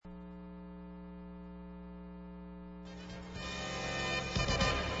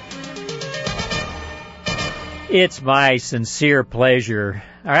It's my sincere pleasure.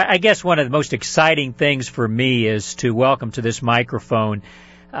 I guess one of the most exciting things for me is to welcome to this microphone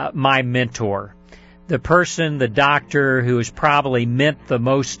my mentor, the person, the doctor who has probably meant the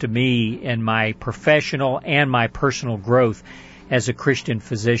most to me in my professional and my personal growth as a Christian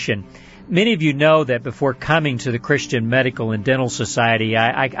physician. Many of you know that before coming to the Christian Medical and Dental Society,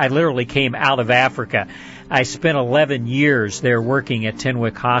 I literally came out of Africa. I spent 11 years there working at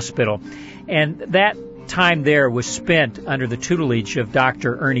Tenwek Hospital, and that time there was spent under the tutelage of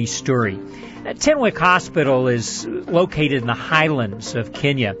Dr. Ernie Sturry. Tenwek Hospital is located in the highlands of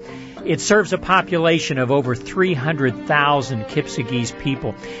Kenya. It serves a population of over 300,000 Kipsigis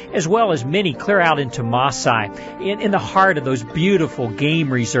people, as well as many clear out into Maasai, in the heart of those beautiful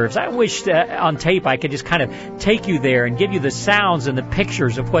game reserves. I wish on tape I could just kind of take you there and give you the sounds and the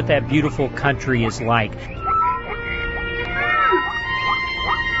pictures of what that beautiful country is like.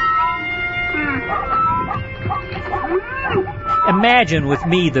 Imagine with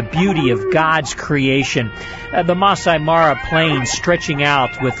me the beauty of God's creation. The Masai Mara plains stretching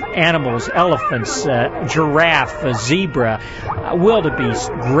out with animals, elephants, giraffe, zebra, wildebeest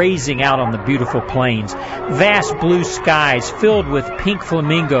grazing out on the beautiful plains. Vast blue skies filled with pink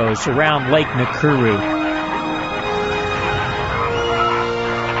flamingos around Lake Nakuru.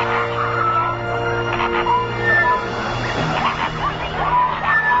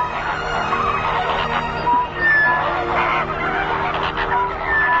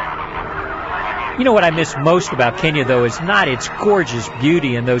 You know what I miss most about Kenya, though, is not its gorgeous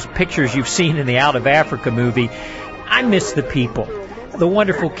beauty and those pictures you've seen in the Out of Africa movie. I miss the people, the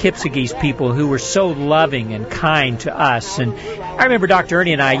wonderful Kipsigis people who were so loving and kind to us. And I remember Dr.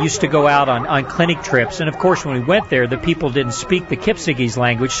 Ernie and I used to go out on clinic trips, and of course when we went there, the people didn't speak the Kipsigis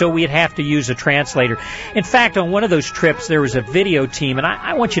language, so we'd have to use a translator. In fact, on one of those trips, there was a video team, and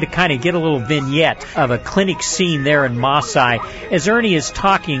I want you to kind of get a little vignette of a clinic scene there in Maasai as Ernie is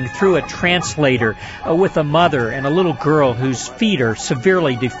talking through a translator with a mother and a little girl whose feet are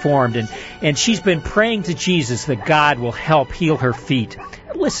severely deformed, and she's been praying to Jesus that God will help heal her feet.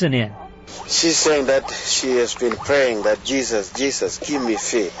 Listen in. She's saying that she has been praying that Jesus, give me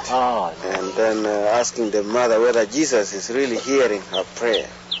feet. Oh. And then asking the mother whether Jesus is really hearing her prayer.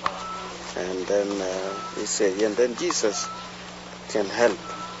 And then he said, and then Jesus can help.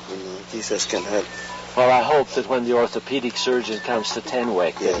 Jesus can help. Well, I hope that when the orthopedic surgeon comes to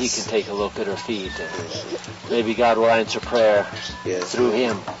Tenwek, that he can take a look at her feet. And maybe God will answer prayer through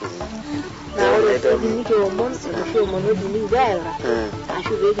him.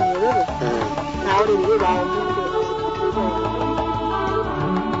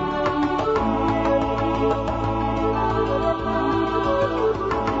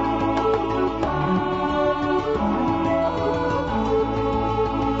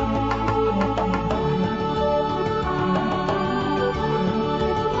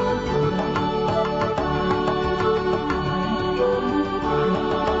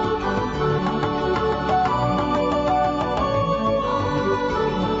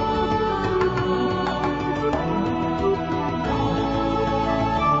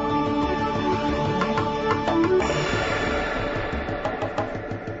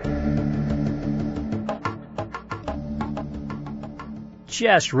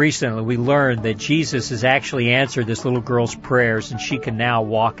 Just recently, we learned that Jesus has actually answered this little girl's prayers, and she can now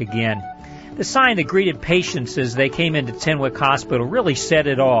walk again. The sign that greeted patients as they came into Tenwek Hospital really said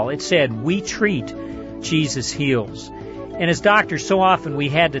it all. It said, "We treat, Jesus heals." And as doctors, so often we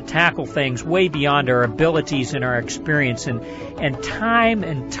had to tackle things way beyond our abilities and our experience, and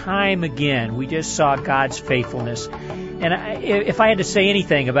time again, we just saw God's faithfulness. And if I had to say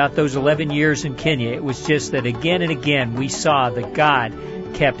anything about those 11 years in Kenya, it was just that again and again we saw that God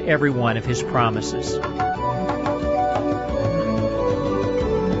kept every one of his promises.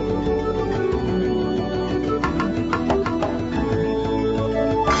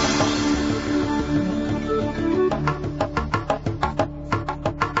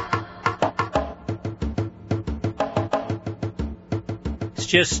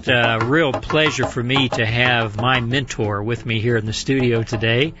 Just a real pleasure for me to have my mentor with me here in the studio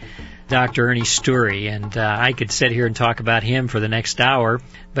today, Dr. Ernie Sturry, and I could sit here and talk about him for the next hour,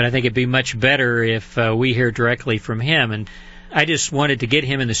 but I think it'd be much better if we hear directly from him. And I just wanted to get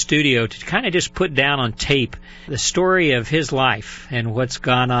him in the studio to kind of just put down on tape the story of his life and what's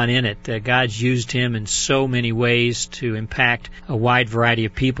gone on in it. God's used him in so many ways to impact a wide variety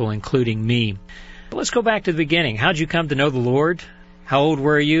of people, including me. But let's go back to the beginning. How'd you come to know the Lord? How old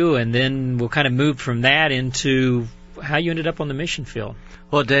were you? And then we'll kind of move from that into how you ended up on the mission field.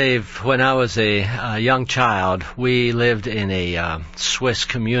 Well, Dave, when I was a young child, we lived in a Swiss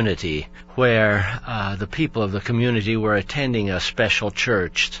community where the people of the community were attending a special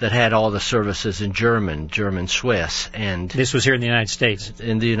church that had all the services in German Swiss. And this was here in the United States?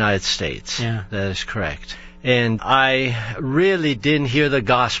 In the United States. Yeah. That is correct. And I really didn't hear the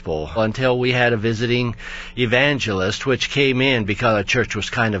gospel until we had a visiting evangelist, which came in because the church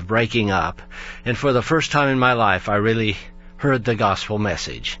was kind of breaking up. And for the first time in my life, I really heard the gospel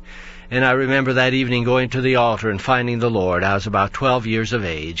message. And I remember that evening going to the altar and finding the Lord. I was about 12 years of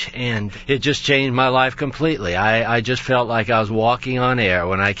age, and it just changed my life completely. I just felt like I was walking on air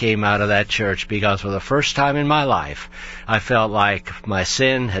when I came out of that church, because for the first time in my life, I felt like my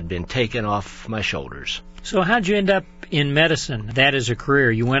sin had been taken off my shoulders. So how'd you end up in medicine? That is a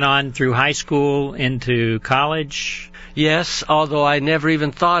career. You went on through high school into college? Yes, although I never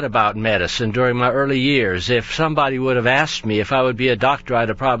even thought about medicine during my early years. If somebody would have asked me if I would be a doctor, I'd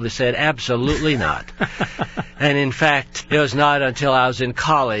have probably said absolutely not. And in fact, it was not until I was in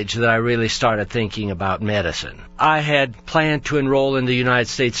college that I really started thinking about medicine. I had planned to enroll in the United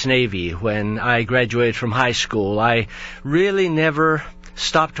States Navy when I graduated from high school. I really never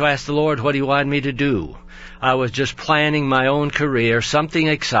stopped to ask the Lord what He wanted me to do. I was just planning my own career, something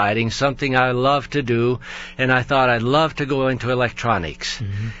exciting, something I love to do, and I thought I'd love to go into electronics.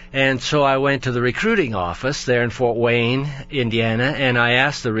 Mm-hmm. And so I went to the recruiting office there in Fort Wayne, Indiana, and I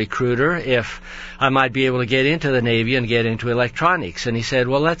asked the recruiter if I might be able to get into the Navy and get into electronics. And he said,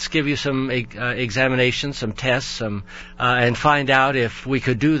 well, let's give you some examinations, some tests, and find out if we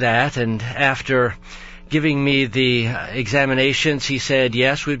could do that. And after giving me the examinations, he said,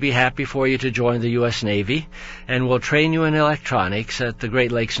 yes, we'd be happy for you to join the U.S. Navy, and we'll train you in electronics at the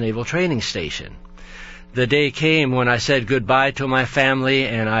Great Lakes Naval Training Station. The day came when I said goodbye to my family,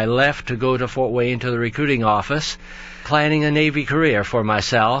 and I left to go to Fort Wayne to the recruiting office, planning a Navy career for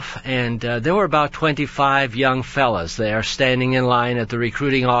myself. And there were about 25 young fellas there standing in line at the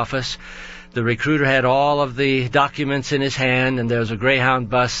recruiting office. The recruiter had all of the documents in his hand, and there was a Greyhound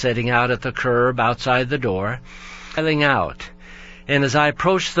bus sitting out at the curb outside the door, filing out. And as I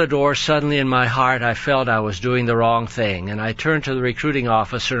approached the door, suddenly in my heart I felt I was doing the wrong thing. And I turned to the recruiting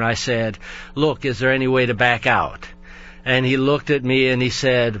officer and I said, look, is there any way to back out? And he looked at me and he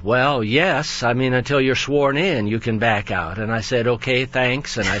said, well, yes, until you're sworn in, you can back out. And I said, okay,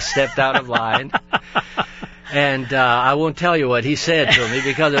 thanks, and I stepped out of line. And I won't tell you what he said to me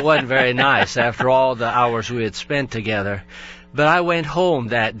because it wasn't very nice after all the hours we had spent together. But I went home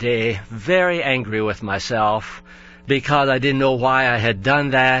that day very angry with myself because I didn't know why I had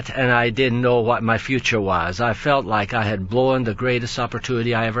done that, and I didn't know what my future was. I felt like I had blown the greatest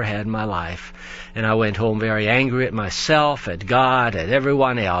opportunity I ever had in my life. And I went home very angry at myself, at God, at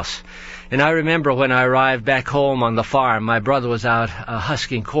everyone else. And I remember when I arrived back home on the farm, my brother was out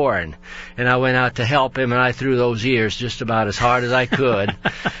husking corn, and I went out to help him, and I threw those ears just about as hard as I could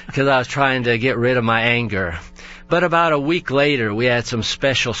because I was trying to get rid of my anger. But about a week later, we had some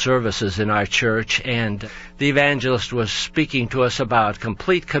special services in our church, and the evangelist was speaking to us about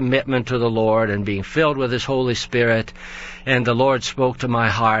complete commitment to the Lord and being filled with His Holy Spirit. And the Lord spoke to my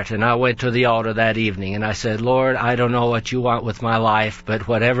heart, and I went to the altar that evening, and I said, Lord, I don't know what you want with my life, but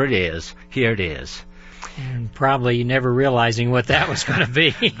whatever it is, here it is. And probably never realizing what that was going to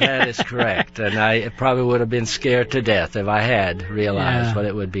be. That is correct. And I probably would have been scared to death if I had realized what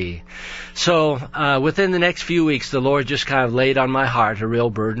it would be. So within the next few weeks, the Lord just kind of laid on my heart a real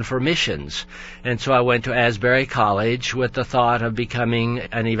burden for missions. And so I went to Asbury College with the thought of becoming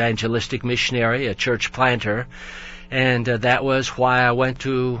an evangelistic missionary, a church planter. And that was why I went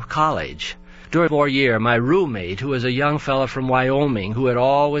to college. During the year, my roommate, who was a young fellow from Wyoming who had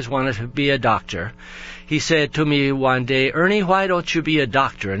always wanted to be a doctor, he said to me one day, Ernie, why don't you be a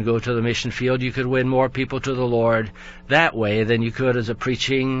doctor and go to the mission field? You could win more people to the Lord that way than you could as a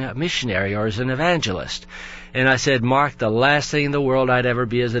preaching missionary or as an evangelist. And I said, Mark, the last thing in the world I'd ever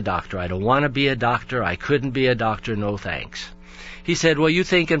be is a doctor. I don't want to be a doctor. I couldn't be a doctor. No thanks. He said, well, you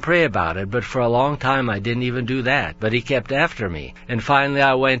think and pray about it, but for a long time I didn't even do that. But he kept after me. And finally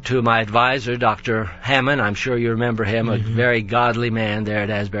I went to my advisor, Dr. Hammond. I'm sure you remember him, a very godly man there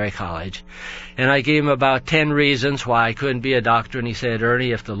at Asbury College. And I gave him about 10 reasons why I couldn't be a doctor. And he said,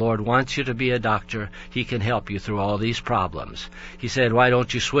 Ernie, if the Lord wants you to be a doctor, He can help you through all these problems. He said, why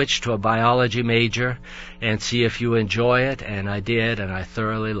don't you switch to a biology major and see if you enjoy it? And I did, and I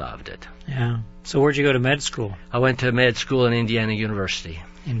thoroughly loved it. Yeah. So where'd you go to med school? I went to med school in Indiana University.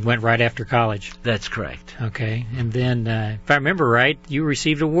 And went right after college. That's correct. Okay. And then, if I remember right, you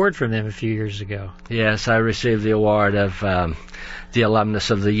received an award from them a few years ago. Yes, I received the award of the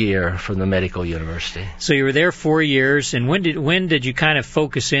Alumnus of the Year from the Medical University. So you were there 4 years, and when did you kind of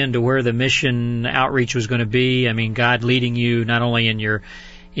focus in to where the mission outreach was going to be? I mean, God leading you not only in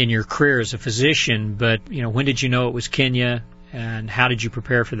your career as a physician, but when did you know it was Kenya, and how did you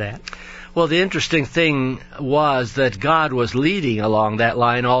prepare for that? Well, the interesting thing was that God was leading along that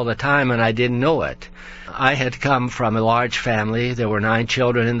line all the time, and I didn't know it. I had come from a large family. There were 9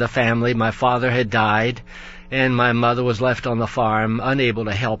 children in the family. My father had died, and my mother was left on the farm, unable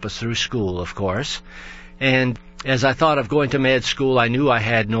to help us through school, of course. And as I thought of going to med school, I knew I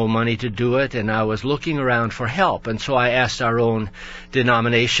had no money to do it, and I was looking around for help. And so I asked our own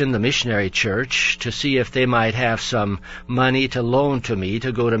denomination, the Missionary Church, to see if they might have some money to loan to me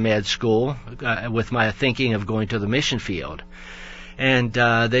to go to med school with my thinking of going to the mission field. And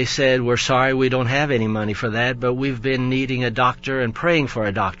they said, "We're sorry, we don't have any money for that, but we've been needing a doctor and praying for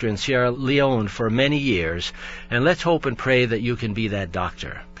a doctor in Sierra Leone for many years, and let's hope and pray that you can be that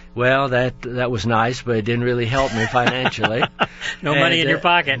doctor." Well, that was nice, but it didn't really help me financially. No money in your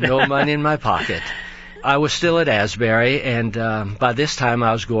pocket. No money in my pocket. I was still at Asbury, and by this time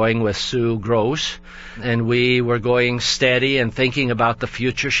I was going with Sue Gross, and we were going steady and thinking about the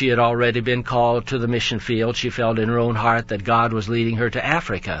future. She had already been called to the mission field. She felt in her own heart that God was leading her to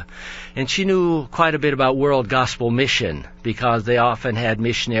Africa. And she knew quite a bit about World Gospel Mission, because they often had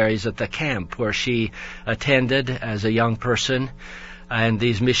missionaries at the camp where she attended as a young person. And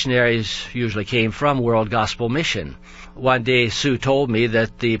these missionaries usually came from World Gospel Mission. One day Sue told me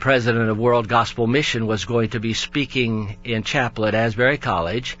that the president of World Gospel Mission was going to be speaking in chapel at Asbury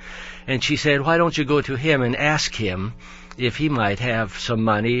College, and she said, "Why don't you go to him and ask him if he might have some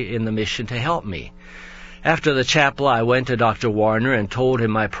money in the mission to help me?" After the chapel, I went to Dr. Warner and told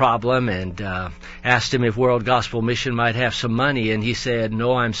him my problem and asked him if World Gospel Mission might have some money, and he said,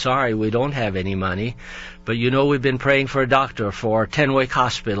 "No, I'm sorry, we don't have any money. But we've been praying for a doctor for Tenwick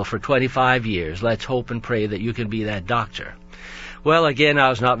Hospital for 25 years. Let's hope and pray that you can be that doctor." Well, again, I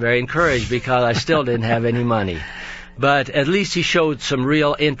was not very encouraged because I still didn't have any money. But at least he showed some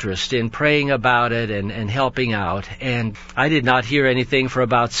real interest in praying about it and helping out. And I did not hear anything for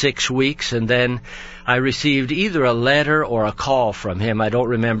about 6 weeks, and then I received either a letter or a call from him. I don't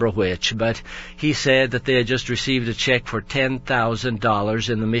remember which, but he said that they had just received a check for $10,000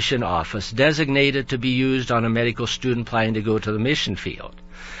 in the mission office, designated to be used on a medical student planning to go to the mission field.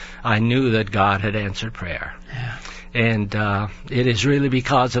 I knew that God had answered prayer. Yeah. And it is really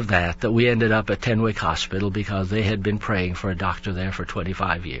because of that we ended up at Tenwick Hospital, because they had been praying for a doctor there for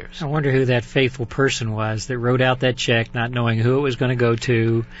 25 years. I wonder who that faithful person was that wrote out that check, not knowing who it was going to go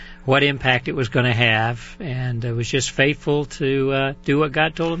to, what impact it was going to have, and was just faithful to do what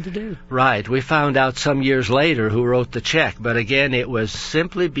God told him to do. Right. We found out some years later who wrote the check, but again, it was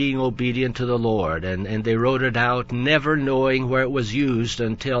simply being obedient to the Lord, and they wrote it out never knowing where it was used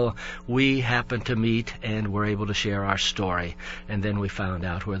until we happened to meet and were able to share our story, and then we found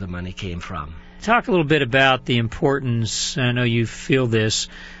out where the money came from. Talk a little bit about the importance, I know you feel this,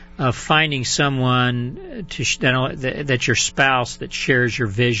 of finding someone that's your spouse that shares your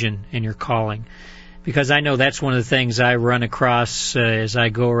vision and your calling. Because I know that's one of the things I run across as I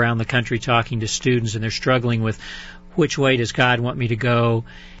go around the country talking to students, and they're struggling with which way does God want me to go.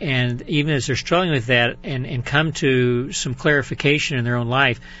 And even as they're struggling with that and come to some clarification in their own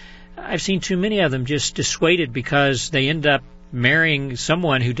life, I've seen too many of them just dissuaded because they end up marrying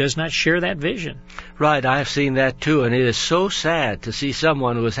someone who does not share that vision. Right, I've seen that too, and it is so sad to see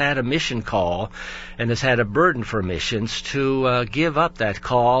someone who has had a mission call and has had a burden for missions to give up that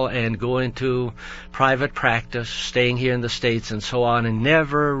call and go into private practice, staying here in the States and so on, and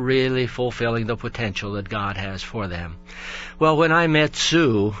never really fulfilling the potential that God has for them. Well, when I met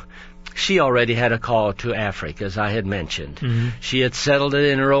Sue, she already had a call to Africa, as I had mentioned. Mm-hmm. She had settled it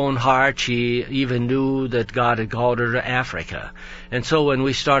in her own heart. She even knew that God had called her to Africa. And so when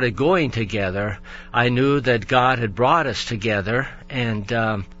we started going together, I knew that God had brought us together. And,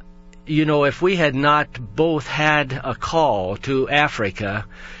 if we had not both had a call to Africa,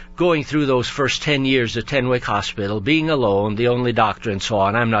 going through those first 10 years at Tenwick Hospital, being alone, the only doctor and so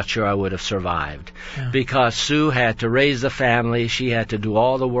on, I'm not sure I would have survived. Yeah. Because Sue had to raise the family, she had to do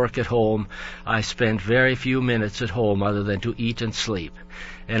all the work at home. I spent very few minutes at home other than to eat and sleep.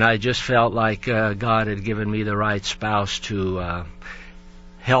 And I just felt like God had given me the right spouse to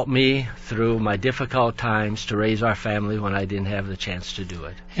help me through my difficult times, to raise our family when I didn't have the chance to do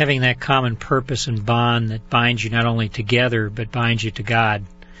it. Having that common purpose and bond that binds you not only together, but binds you to God.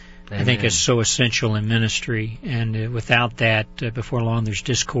 I think it's so essential in ministry, and without that, before long, there's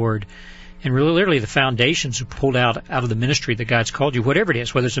discord. And really, literally, the foundations are pulled out of the ministry that God's called you, whatever it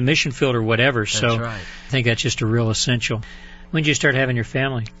is, whether it's a mission field or whatever. That's so right. I think that's just a real essential. When did you start having your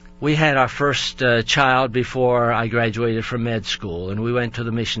family? We had our first child before I graduated from med school, and we went to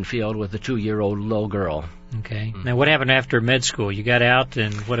the mission field with a 2-year-old little girl. Okay. Now, what happened after med school? You got out,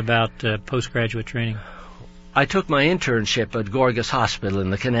 and what about postgraduate training? I took my internship at Gorgas Hospital in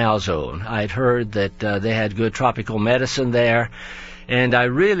the Canal Zone. I'd heard that they had good tropical medicine there, and I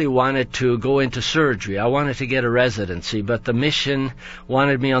really wanted to go into surgery. I wanted to get a residency, but the mission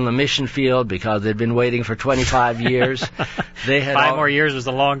wanted me on the mission field because they'd been waiting for 25 years. They had 5 more years was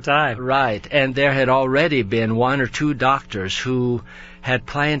a long time. Right, and there had already been 1 or 2 doctors who had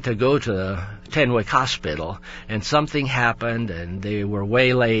planned to go to Tenwick Hospital, and something happened, and they were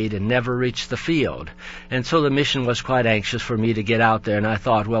waylaid and never reached the field. And so the mission was quite anxious for me to get out there, and I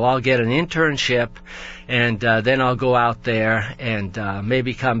thought, well, I'll get an internship, and then I'll go out there and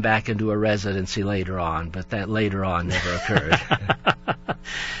maybe come back and do a residency later on, but that later on never occurred.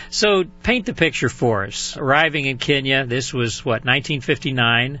 So paint the picture for us. Arriving in Kenya, this was,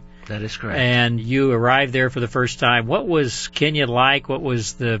 1959? That is correct. And you arrived there for the first time. What was Kenya like? What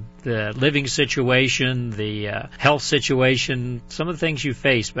was the living situation, the health situation, some of the things you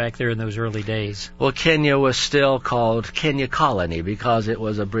faced back there in those early days? Well, Kenya was still called Kenya Colony because it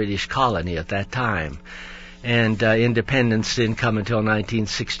was a British colony at that time. And independence didn't come until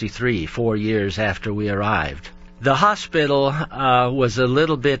 1963, 4 years after we arrived. The hospital was a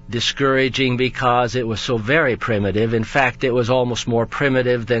little bit discouraging because it was so very primitive. In fact, it was almost more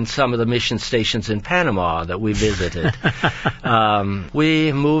primitive than some of the mission stations in Panama that we visited.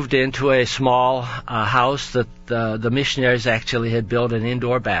 We moved into a small house that the missionaries actually had built an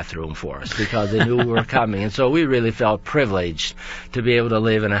indoor bathroom for us because they knew we were coming. And so we really felt privileged to be able to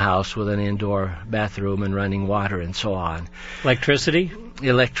live in a house with an indoor bathroom and running water and so on. Electricity?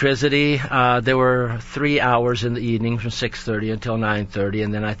 There were 3 hours in the evening from 6:30 until 9:30,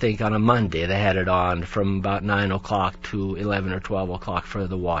 and then I think on a Monday they had it on from about 9 o'clock to 11 or 12 o'clock for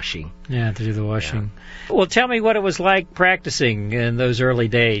the washing. Yeah, to do the washing. Yeah. Well, tell me what it was like practicing in those early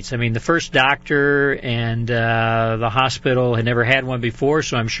days. I mean, the first doctor and the hospital had never had one before,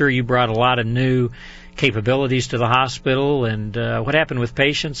 so I'm sure you brought a lot of new capabilities to the hospital. And what happened with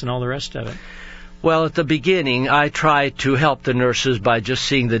patients and all the rest of it? Well, at the beginning, I tried to help the nurses by just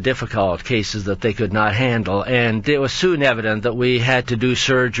seeing the difficult cases that they could not handle, and it was soon evident that we had to do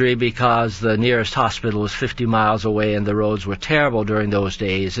surgery because the nearest hospital was 50 miles away and the roads were terrible during those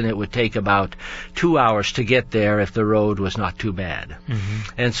days, and it would take about 2 hours to get there if the road was not too bad.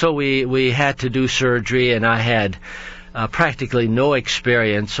 Mm-hmm. And so we had to do surgery, and I had practically no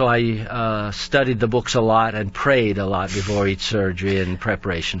experience, so I studied the books a lot and prayed a lot before each surgery in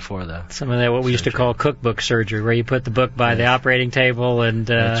preparation for the some of that what we used to call cookbook surgery, where you put the book by the operating table and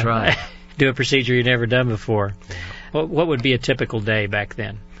that's right. do a procedure you'd never done before. Yeah. What would be a typical day back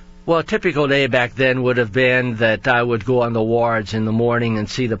then? Well, a typical day back then would have been that I would go on the wards in the morning and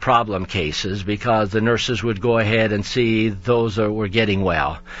see the problem cases because the nurses would go ahead and see those that were getting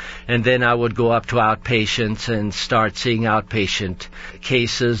well. And then I would go up to outpatients and start seeing outpatient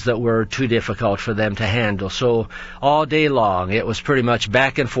cases that were too difficult for them to handle. So all day long, it was pretty much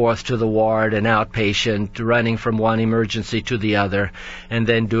back and forth to the ward and outpatient, running from one emergency to the other, and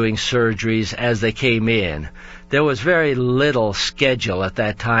then doing surgeries as they came in. There was very little schedule at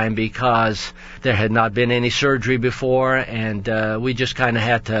that time because there had not been any surgery before, and we just kind of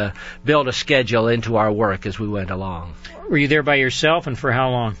had to build a schedule into our work as we went along. Were you there by yourself, and for how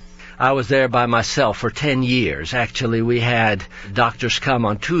long? I was there by myself for 10 years. Actually, we had doctors come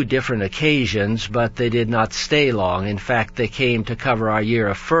on 2 different occasions, but they did not stay long. In fact, they came to cover our year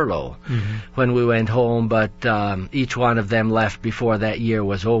of furlough when we went home, but each one of them left before that year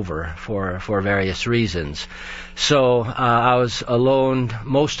was over for various reasons. So I was alone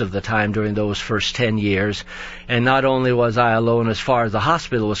most of the time during those first 10 years, and not only was I alone as far as the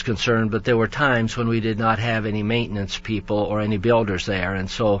hospital was concerned, but there were times when we did not have any maintenance people or any builders there, and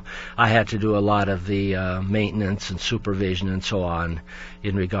so I had to do a lot of the maintenance and supervision and so on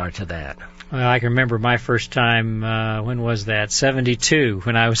in regard to that. Well, I can remember my first time, when was that? 72,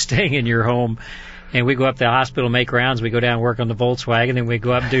 when I was staying in your home. And we go up to the hospital, make rounds. We go down and work on the Volkswagen, and we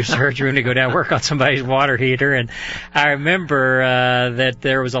go up and do surgery, and we go down and work on somebody's water heater. And I remember that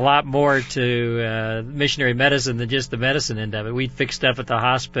there was a lot more to missionary medicine than just the medicine end of it. We'd fix stuff at the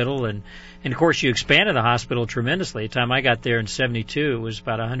hospital, and of course, you expanded the hospital tremendously. The time I got there in 72, it was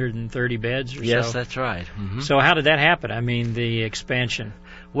about 130 beds or so. Yes, that's right. Mm-hmm. So how did that happen? I mean, the expansion.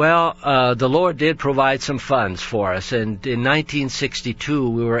 Well, the Lord did provide some funds for us, and in 1962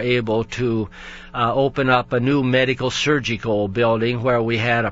 we were able to open up a new medical surgical building where we had a